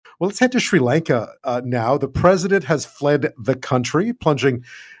Well, let's head to Sri Lanka now. The president has fled the country, plunging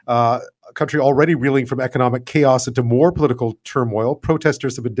a country already reeling from economic chaos into more political turmoil.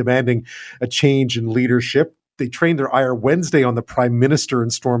 Protesters have been demanding a change in leadership. They trained their ire Wednesday on the prime minister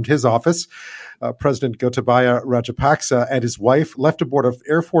and stormed his office. President Gotabaya Rajapaksa and his wife left aboard an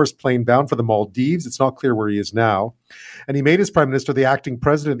Air Force plane bound for the Maldives. It's not clear where he is now. And he made his prime minister the acting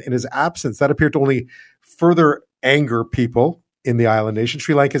president in his absence. That appeared to only further anger people in the island nation.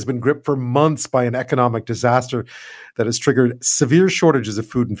 Sri Lanka has been gripped for months by an economic disaster that has triggered severe shortages of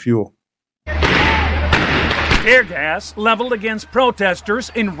food and fuel. Tear gas leveled against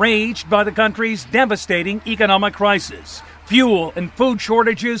protesters enraged by the country's devastating economic crisis. Fuel and food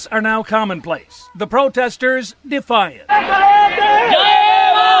shortages are now commonplace. The protesters defiant.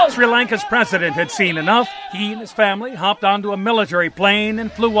 Sri Lanka's president had seen enough. He and his family hopped onto a military plane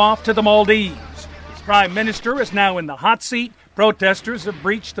and flew off to the Maldives. His prime minister is now in the hot seat. Protesters have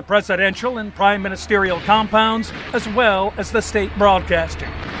breached the presidential and prime ministerial compounds, as well as the state broadcaster.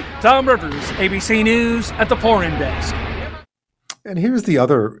 Tom Rivers, ABC News at the Foreign Desk. And here's the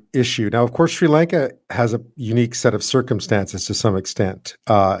other issue. Now, of course, Sri Lanka has a unique set of circumstances to some extent,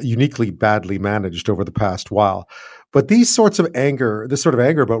 uniquely badly managed over the past while. But this sort of anger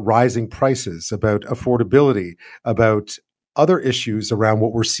about rising prices, about affordability, about other issues around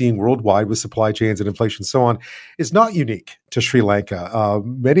what we're seeing worldwide with supply chains and inflation and so on, is not unique to Sri Lanka.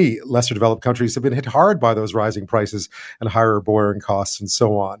 Many lesser developed countries have been hit hard by those rising prices and higher borrowing costs and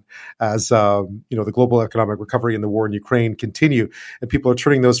so on. As the global economic recovery and the war in Ukraine continue, and people are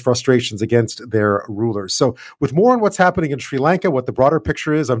turning those frustrations against their rulers. So with more on what's happening in Sri Lanka, what the broader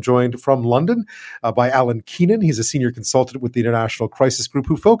picture is, I'm joined from London by Alan Keenan. He's a senior consultant with the International Crisis Group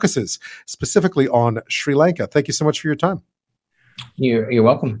who focuses specifically on Sri Lanka. Thank you so much for your time. You're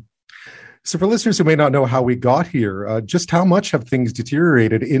welcome. So for listeners who may not know how we got here, just how much have things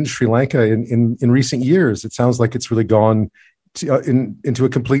deteriorated in Sri Lanka in recent years? It sounds like it's really gone into a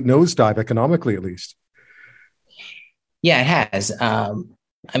complete nosedive economically, at least. Yeah, it has.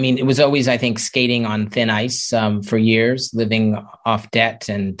 It was always, I think, skating on thin ice for years, living off debt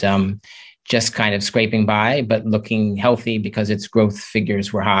and just kind of scraping by, but looking healthy because its growth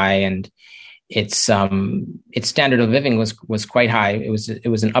figures were high and its standard of living was quite high. It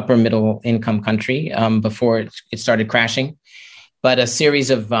was an upper middle income country before it started crashing, but a series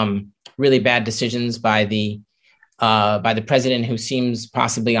of really bad decisions by the president, who seems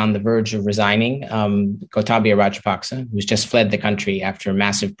possibly on the verge of resigning, Gotabaya Rajapaksa, who's just fled the country after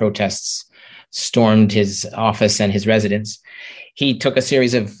massive protests stormed his office and his residence. He took a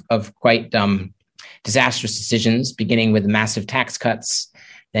series of quite disastrous decisions, beginning with massive tax cuts.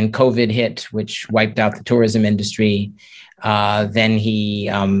 Then COVID hit, which wiped out the tourism industry. Then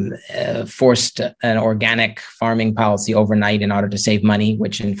he forced an organic farming policy overnight in order to save money,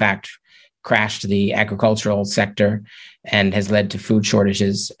 which in fact crashed the agricultural sector and has led to food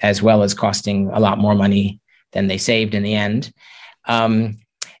shortages, as well as costing a lot more money than they saved in the end.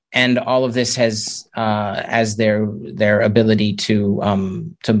 And all of this has, as their ability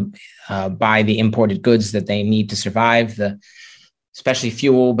to buy the imported goods that they need to survive, especially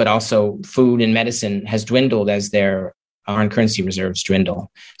fuel, but also food and medicine, has dwindled as their foreign currency reserves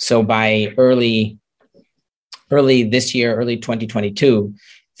dwindle. So by early this year, early 2022,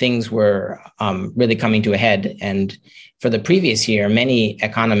 things were really coming to a head. And for the previous year, many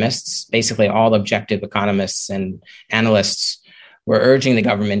economists, basically all objective economists and analysts, were urging the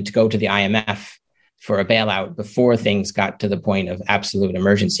government to go to the IMF for a bailout before things got to the point of absolute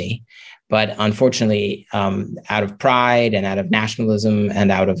emergency. But unfortunately, out of pride and out of nationalism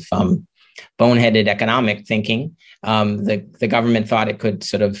and out of boneheaded economic thinking, the government thought it could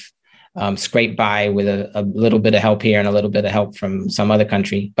sort of scrape by with a little bit of help here and a little bit of help from some other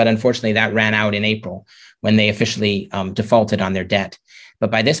country. But unfortunately, that ran out in April when they officially defaulted on their debt.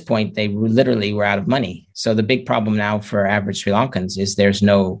 But by this point, they literally were out of money. So the big problem now for average Sri Lankans is there's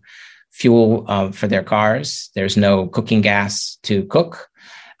no fuel for their cars. There's no cooking gas to cook.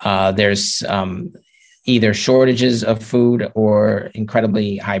 There's either shortages of food or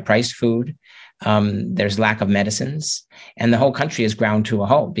incredibly high-priced food. There's lack of medicines, and the whole country is ground to a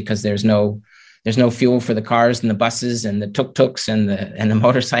halt because there's no fuel for the cars and the buses and the tuk-tuks and the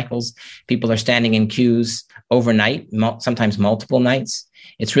motorcycles. People are standing in queues overnight, sometimes multiple nights.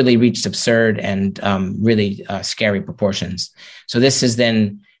 It's really reached absurd and really scary proportions. So this has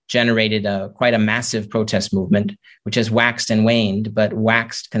then generated quite a massive protest movement, which has waxed and waned, but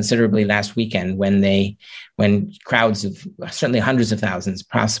waxed considerably last weekend when crowds of certainly hundreds of thousands,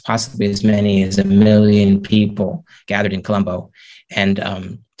 possibly as many as 1 million people gathered in Colombo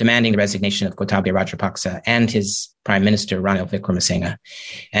and demanding the resignation of Gotabaya Rajapaksa and his prime minister, Ranil Wickremesinghe,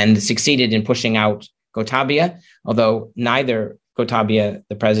 and succeeded in pushing out Gotabaya, although neither Gotabaya,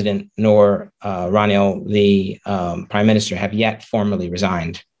 the president, nor Ranil, the prime minister, have yet formally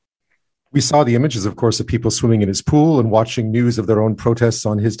resigned. We saw the images, of course, of people swimming in his pool and watching news of their own protests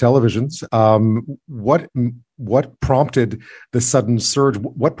on his televisions. What prompted the sudden surge?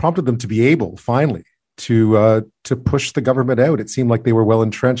 What prompted them to be able, finally, to push the government out? It seemed like they were well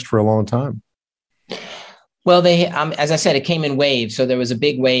entrenched for a long time. Well, they, as I said, it came in waves. So there was a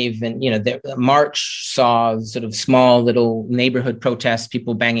big wave, and the March saw sort of small little neighborhood protests,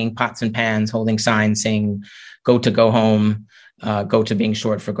 people banging pots and pans, holding signs saying go home." Go to being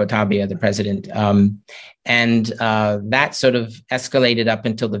short for Gotabaya, the president. And that sort of escalated up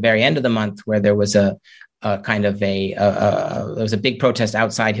until the very end of the month, where there was there was a big protest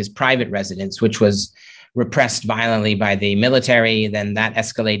outside his private residence, which was repressed violently by the military. Then that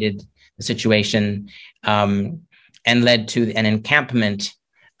escalated the situation and led to an encampment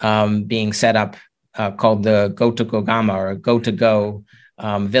being set up called the Go to Gogama, or Go to Go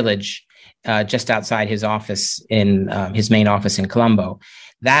village, just outside his office in his main office in Colombo.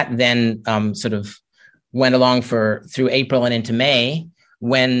 That then sort of went along through April and into May,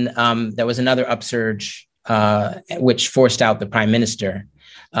 when there was another upsurge, which forced out the prime minister.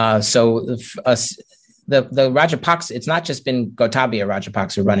 The Rajapaksa, it's not just been Gotabaya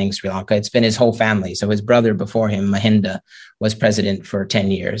Rajapaksa running Sri Lanka, it's been his whole family. So his brother before him, Mahinda, was president for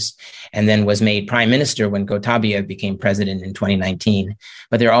 10 years and then was made prime minister when Gotabaya became president in 2019.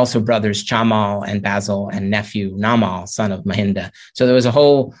 But there are also brothers Chamal and Basil and nephew Namal, son of Mahinda. So there was a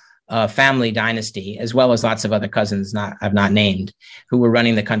whole family dynasty, as well as lots of other cousins I've not named, who were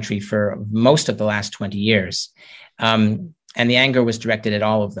running the country for most of the last 20 years. And the anger was directed at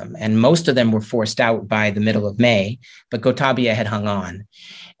all of them. And most of them were forced out by the middle of May, but Gotabaya had hung on.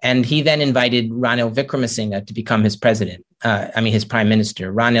 And he then invited Ranil Wickremesinghe to become his his prime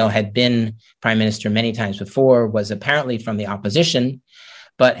minister. Ranil had been prime minister many times before, was apparently from the opposition,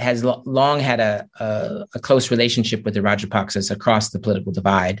 but has long had a close relationship with the Rajapaksas across the political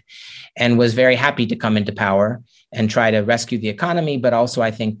divide, and was very happy to come into power and try to rescue the economy, but also,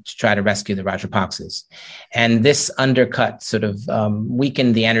 I think, to try to rescue the Rajapaksas. And this undercut sort of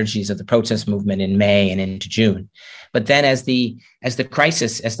weakened the energies of the protest movement in May and into June. But then as the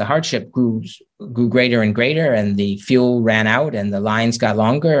crisis, as the hardship grew greater and greater, and the fuel ran out and the lines got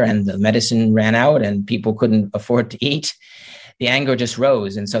longer and the medicine ran out and people couldn't afford to eat, the anger just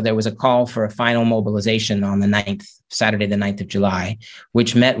rose. And so there was a call for a final mobilization on the 9th, Saturday, the 9th of July,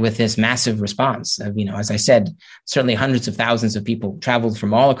 which met with this massive response of, as I said, certainly hundreds of thousands of people traveled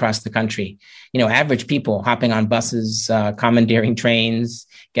from all across the country, average people hopping on buses, commandeering trains,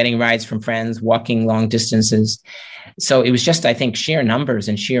 getting rides from friends, walking long distances. So it was just, I think, sheer numbers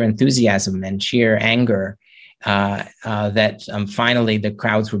and sheer enthusiasm and sheer anger that finally the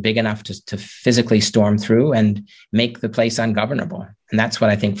crowds were big enough to physically storm through and make the place ungovernable. And that's what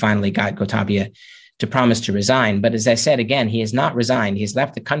I think finally got Gotabaya to promise to resign. But as I said, again, he has not resigned. He's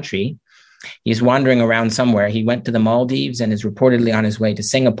left the country. He's wandering around somewhere. He went to the Maldives and is reportedly on his way to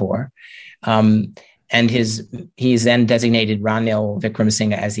Singapore. And he's then designated Ranil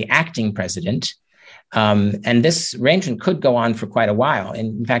Wickremesinghe as the acting president. And this arrangement could go on for quite a while.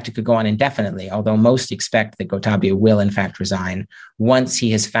 In fact, it could go on indefinitely, although most expect that Gotabaya will, in fact, resign once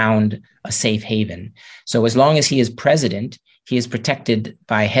he has found a safe haven. So as long as he is president, he is protected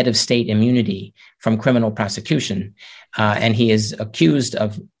by head of state immunity from criminal prosecution. And he is accused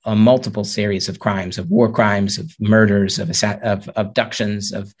of a multiple series of crimes, of war crimes, of murders, of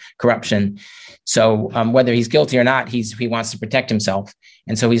abductions, of corruption. So whether he's guilty or not, he wants to protect himself.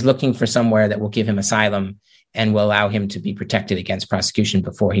 And so he's looking for somewhere that will give him asylum and will allow him to be protected against prosecution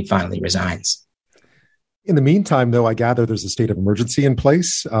before he finally resigns. In the meantime, though, I gather there's a state of emergency in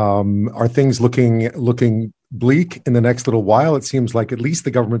place. Are things looking bleak in the next little while? It seems like at least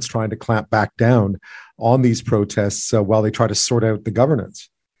the government's trying to clamp back down on these protests while they try to sort out the governance.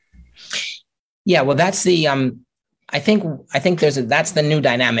 Yeah, well, that's the I think that's the new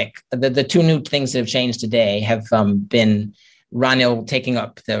dynamic. The two new things that have changed today have been Ranil taking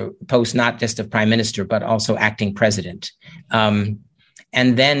up the post not just of prime minister, but also acting president.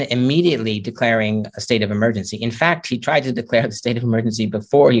 And then immediately declaring a state of emergency. In fact, he tried to declare the state of emergency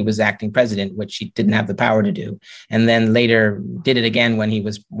before he was acting president, which he didn't have the power to do. And then later did it again when he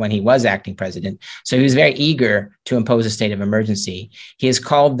was acting president. So he was very eager to impose a state of emergency. He has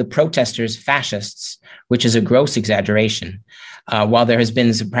called the protesters fascists, which is a gross exaggeration. while there has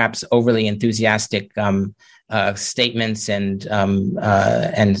been some perhaps overly enthusiastic statements and from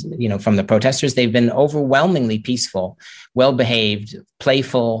the protesters, they've been overwhelmingly peaceful, well-behaved,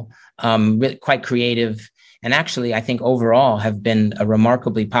 playful, quite creative, and actually, I think overall have been a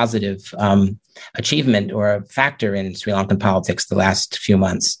remarkably positive achievement or a factor in Sri Lankan politics the last few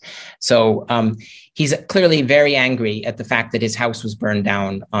months. So he's clearly very angry at the fact that his house was burned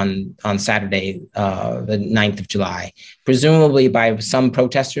down on Saturday, the 9th of July, presumably by some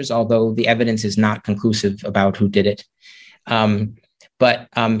protesters, although the evidence is not conclusive about who did it. But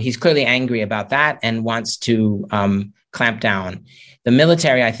he's clearly angry about that and wants to clamp down. The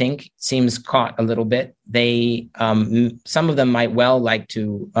military, I think, seems caught a little bit. They, some of them might well like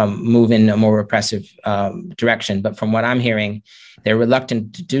to move in a more repressive direction, but from what I'm hearing, they're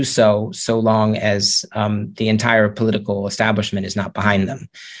reluctant to do so long as the entire political establishment is not behind them.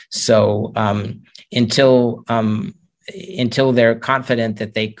 So until they're confident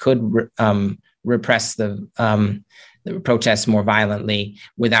that they could repress the protests more violently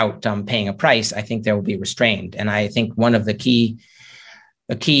without paying a price, I think they will be restrained. And I think one of the key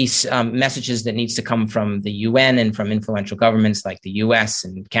messages that needs to come from the UN and from influential governments like the US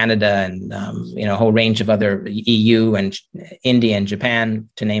and Canada and a whole range of other EU and India and Japan,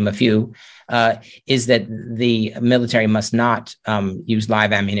 to name a few, is that the military must not use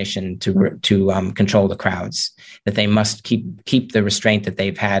live ammunition to control the crowds. That they must keep the restraint that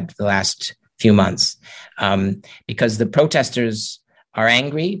they've had the last few months, because the protesters are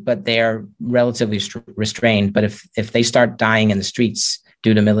angry, but they are relatively restrained. But if they start dying in the streets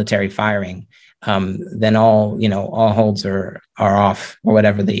due to military firing, then all holds are off, or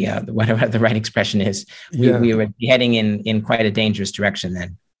whatever the right expression is. We would be heading in quite a dangerous direction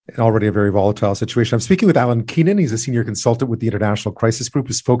then. Already a very volatile situation. I'm speaking with Alan Keenan. He's a senior consultant with the International Crisis Group.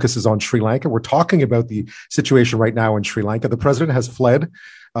 His focus is on Sri Lanka. We're talking about the situation right now in Sri Lanka. The president has fled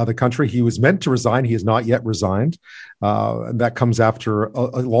the country. He was meant to resign. He has not yet resigned. And that comes after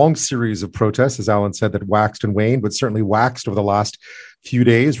a long series of protests, as Alan said, that waxed and waned, but certainly waxed over the last few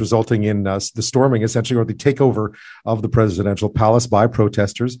days, resulting in the storming, essentially, or the takeover of the presidential palace by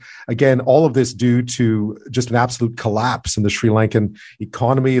protesters. Again, all of this due to just an absolute collapse in the Sri Lankan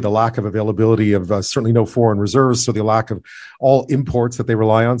economy, the lack of availability of certainly no foreign reserves, so the lack of all imports that they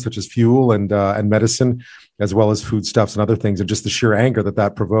rely on, such as fuel and medicine, as well as foodstuffs and other things, and just the sheer anger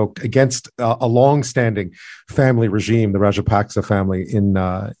that provoked against a long-standing family regime, the Rajapaksa family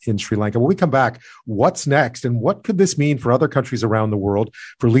in Sri Lanka. When we come back, what's next, and what could this mean for other countries around the world,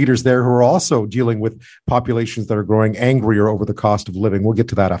 for leaders there who are also dealing with populations that are growing angrier over the cost of living? We'll get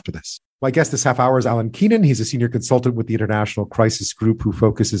to that after this. My guest this half hour is Alan Keenan. He's a senior consultant with the International Crisis Group who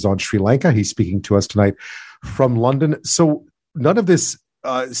focuses on Sri Lanka. He's speaking to us tonight from London. So none of this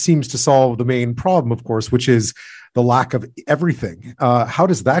seems to solve the main problem, of course, which is the lack of everything. How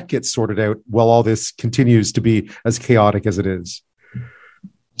does that get sorted out while all this continues to be as chaotic as it is?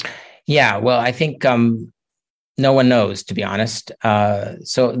 Yeah, well, I think no one knows, to be honest.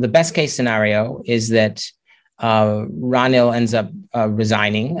 So the best case scenario is that Ranil ends up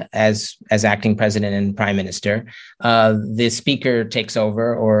resigning as acting president and prime minister. The speaker takes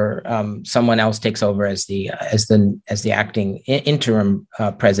over, or someone else takes over as the acting interim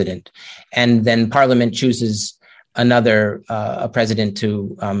president, and then Parliament chooses another president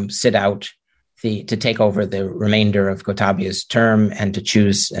to sit out to take over the remainder of Gotabaya's term and to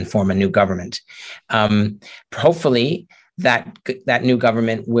choose and form a new government. Hopefully, that new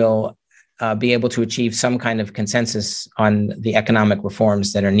government will be able to achieve some kind of consensus on the economic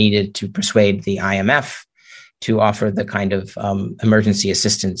reforms that are needed to persuade the IMF to offer the kind of emergency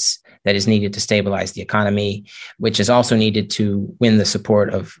assistance that is needed to stabilize the economy, which is also needed to win the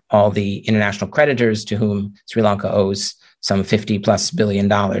support of all the international creditors to whom Sri Lanka owes some $50+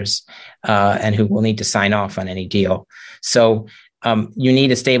 billion, and who will need to sign off on any deal. So you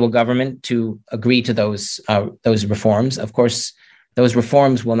need a stable government to agree to those reforms. Of course, those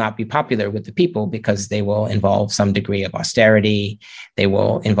reforms will not be popular with the people because they will involve some degree of austerity. They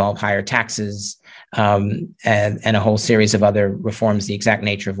will involve higher taxes, and a whole series of other reforms, the exact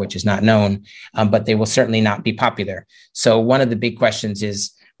nature of which is not known, but they will certainly not be popular. So one of the big questions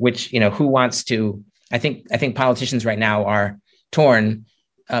is who wants to, I think politicians right now are torn.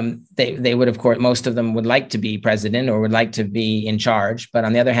 They would, of course, most of them would like to be president or would like to be in charge. But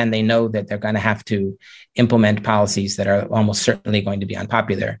on the other hand, they know that they're going to have to implement policies that are almost certainly going to be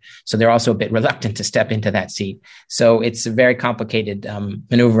unpopular. So they're also a bit reluctant to step into that seat. So it's a very complicated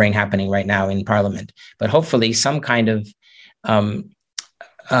maneuvering happening right now in Parliament. But hopefully some kind of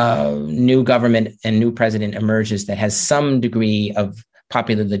new government and new president emerges that has some degree of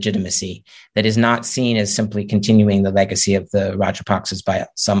popular legitimacy, that is not seen as simply continuing the legacy of the Rajapaksas by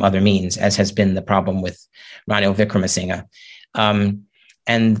some other means, as has been the problem with Ranil Wickremesinghe.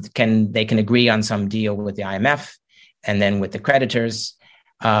 And they can agree on some deal with the IMF and then with the creditors.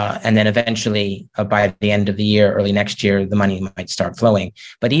 And then eventually, by the end of the year, early next year, the money might start flowing.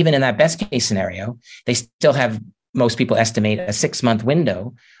 But even in that best case scenario, they still have, most people estimate, a 6-month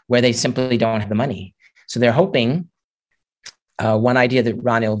window where they simply don't have the money. So they're hoping, one idea that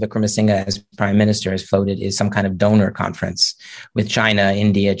Ranil Wickremesinghe as prime minister has floated is some kind of donor conference with China,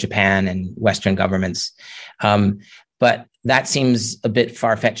 India, Japan, and Western governments. But that seems a bit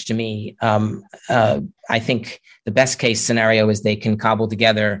far-fetched to me. I think the best case scenario is they can cobble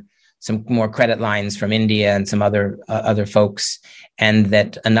together some more credit lines from India and some other folks, and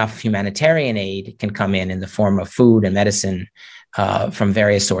that enough humanitarian aid can come in the form of food and medicine from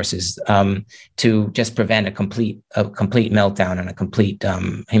various sources to just prevent a complete meltdown and a complete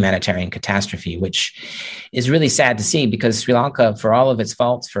humanitarian catastrophe, which is really sad to see, because Sri Lanka, for all of its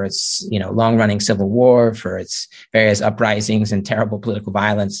faults, for its long-running civil war, for its various uprisings and terrible political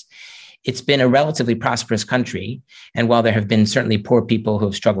violence, it's been a relatively prosperous country. And while there have been certainly poor people who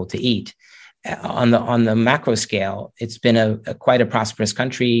have struggled to eat, on the macro scale, it's been quite a prosperous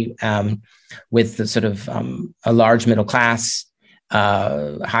country with the sort of a large middle class,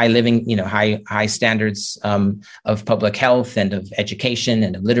 high living, high standards of public health and of education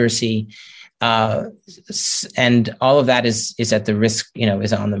and of literacy. And all of that is at the risk,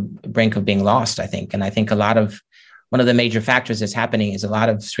 is on the brink of being lost, I think. And I think one of the major factors that's happening is a lot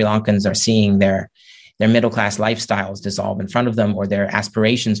of Sri Lankans are seeing their middle-class lifestyles dissolve in front of them, or their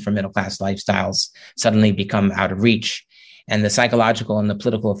aspirations for middle-class lifestyles suddenly become out of reach. And the psychological and the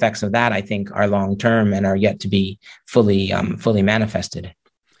political effects of that, I think, are long-term and are yet to be fully manifested.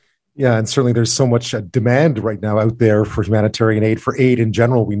 Yeah, and certainly there's so much demand right now out there for humanitarian aid, for aid in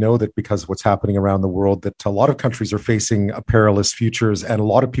general. We know that because of what's happening around the world, that a lot of countries are facing perilous futures, and a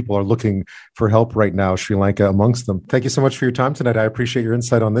lot of people are looking for help right now, Sri Lanka amongst them. Thank you so much for your time tonight. I appreciate your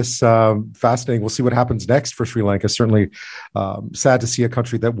insight on this. Fascinating. We'll see what happens next for Sri Lanka. Certainly sad to see a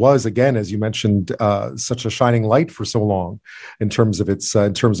country that was, again, as you mentioned, such a shining light for so long in terms at least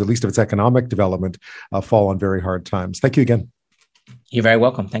of its economic development, fall on very hard times. Thank you again. You're very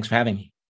welcome. Thanks for having me.